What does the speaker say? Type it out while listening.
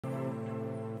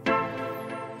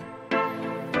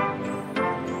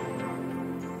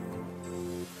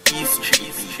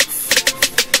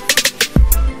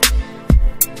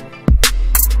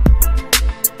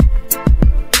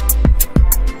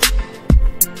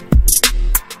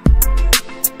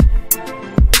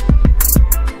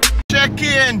Check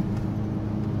in.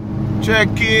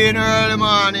 Check in early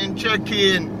morning. Check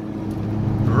in.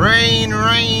 Rain,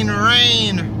 rain,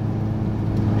 rain.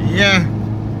 Yeah.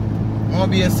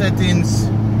 Mobile settings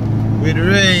with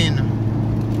rain.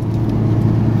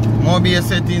 Mobile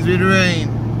settings with rain.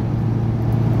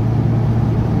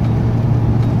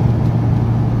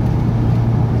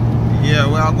 Yeah,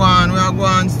 we are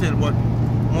going still, but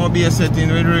mobile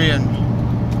settings with rain.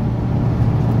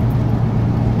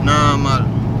 Normal.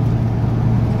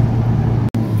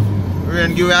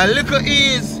 Rain give you a little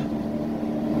ease,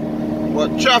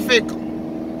 but traffic.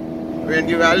 Rain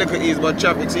give you a little ease, but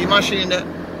traffic. See machine there?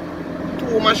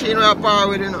 Two machines we are power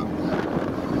with, you know.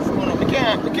 So we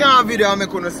can't video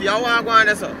make you see how I go on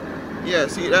there, sir. Yeah,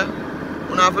 see there?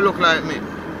 You have to look like me.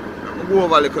 I'm go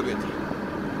over a little bit.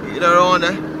 See that around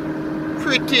there?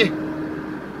 Pretty.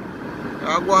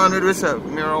 I go on with myself.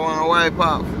 I want to wipe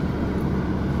off.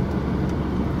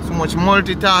 So much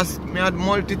multitask. I had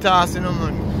multitask, you know,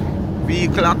 man.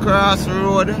 Vehicle across the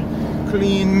road,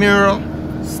 clean mirror,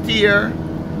 steer,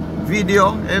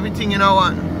 video, everything in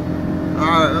one.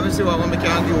 Alright, let me see what we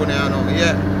can do now.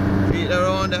 Yeah. See that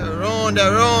around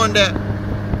there.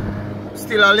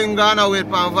 Still a linger and wait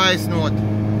for voice note.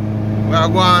 We are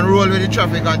going to roll with the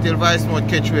traffic until voice note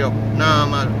catch me up. Nah,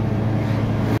 man.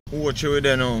 Watch it with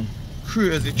there now.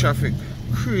 Crazy traffic.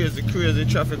 Crazy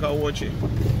traffic I watch it.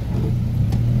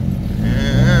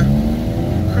 Yeah.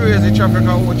 Crazy traffic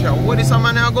I watch it. What is a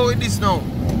man I go with this now?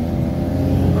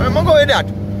 I'm going to go with that.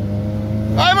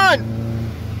 Hi man!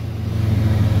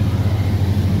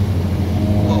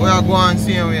 But we are going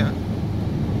same way.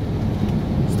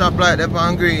 Stop light up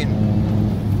on green.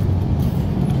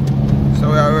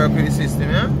 So we are working with the system,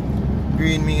 yeah?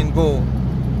 Green mean go.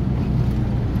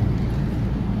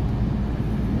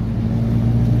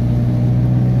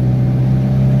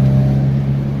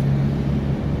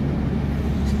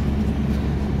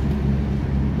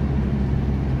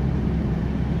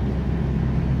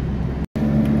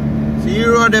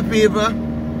 Here are the people,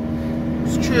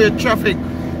 straight traffic,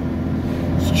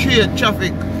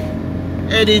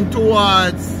 heading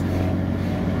towards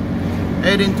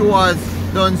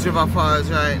Duns River Falls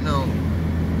right now,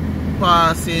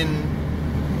 passing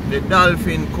the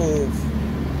Dolphin Cove.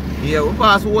 Yeah, we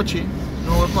pass Watchy.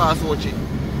 No, we pass Watchy.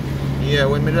 Yeah,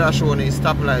 when me did show the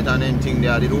stoplight and anything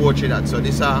there, I did watch that. So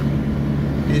this just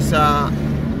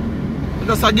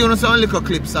give you some little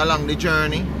clips along the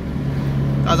journey.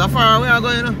 That's how far away I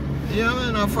go, you know? Yeah,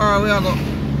 man, how far away I go.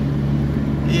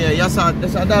 Yeah, yes,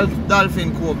 that's a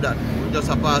Dolphin Cove that. We just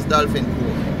pass Dolphin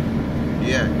Cove.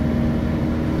 Yeah.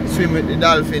 Swim with the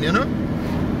dolphin, you know?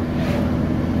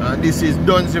 And this is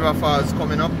Duns River Falls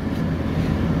coming up.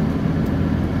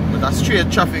 With a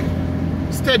straight traffic.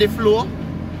 Steady flow.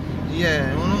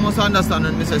 Yeah, you must understand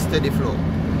when I say steady flow.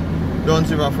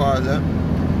 Duns River Falls, eh?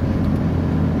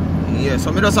 Yeah,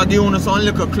 so I just give you some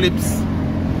little clips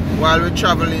while we're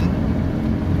traveling.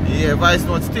 Yeah, voice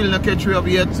note still not catch me up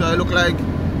yet, so I look like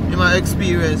in my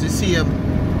experience the same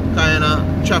kind of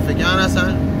traffic, you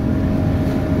understand?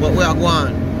 But we are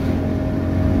going.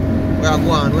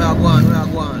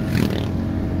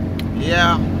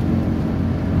 Yeah.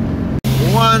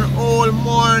 One whole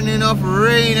morning of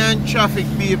rain and traffic,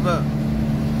 people.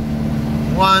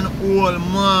 One whole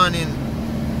morning.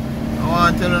 I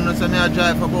want to tell you that I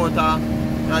drive for about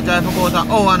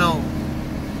an hour now.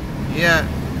 Yeah,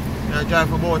 I drive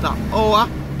for about an hour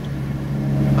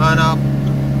and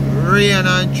rain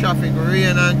and traffic.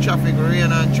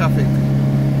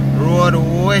 Road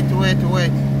wet.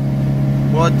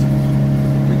 But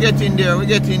we get in there.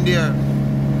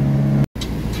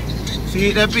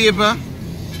 See the people?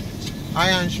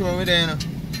 Iron Shore with there, you know.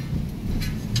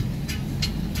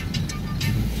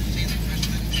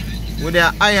 With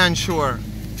the Iron Shore.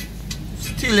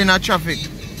 Still in a traffic.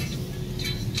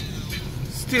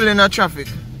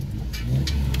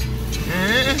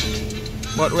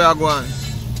 But we are going.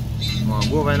 Come on,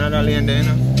 go over another lane there, you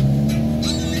know.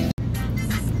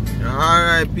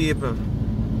 Alright, people.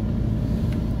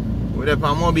 We're up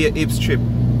on Mobile Hip Strip.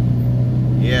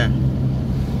 Yeah.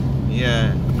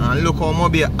 And look how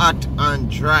Mobile hot and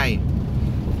dry.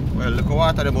 Well, look how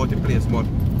water about the place, but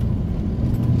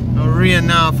no rain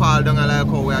now fall down like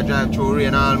how we are drive through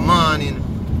rain all morning.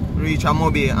 Reach a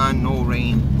Mobile and no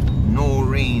rain.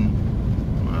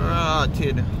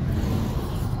 Rotted.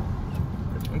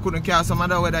 We couldn't catch some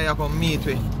other weather you come meet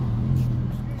with.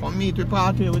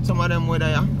 Party with some of them weather,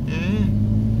 yeah.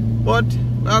 But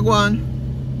we are going.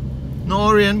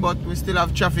 No rain, but we still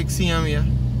have traffic same here.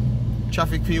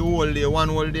 Traffic for the whole day, one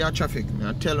whole day of traffic.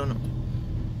 I tell you now.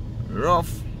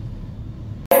 Rough.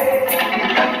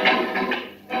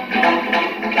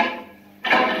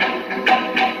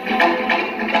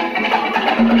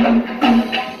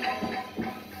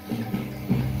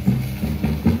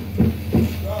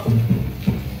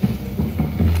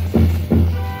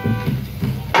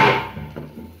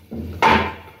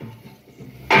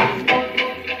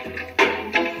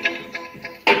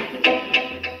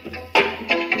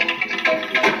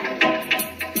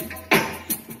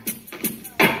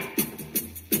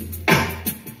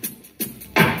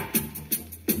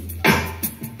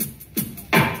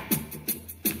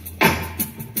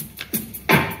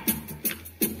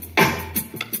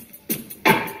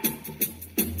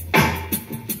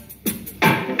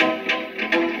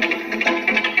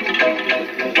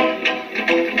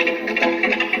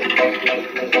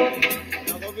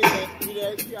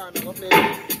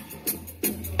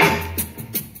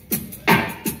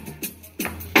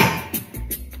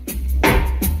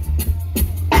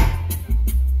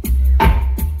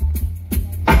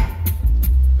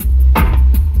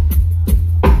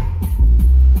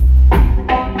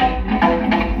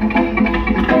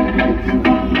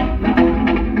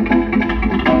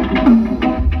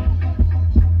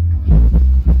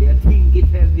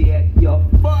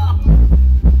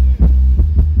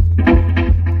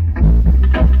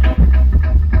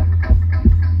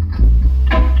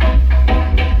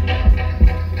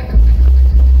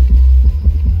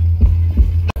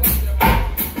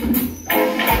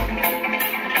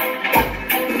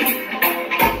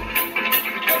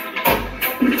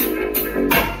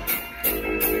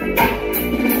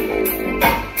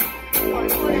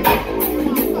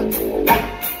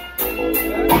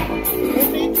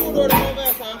 go to over there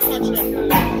and catch them.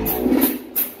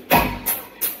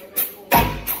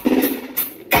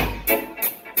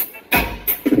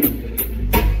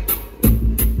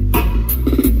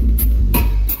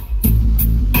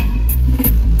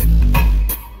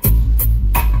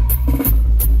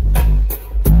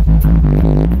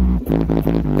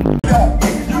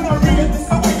 You know, really, this is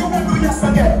the way you want to do, yes,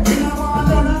 again.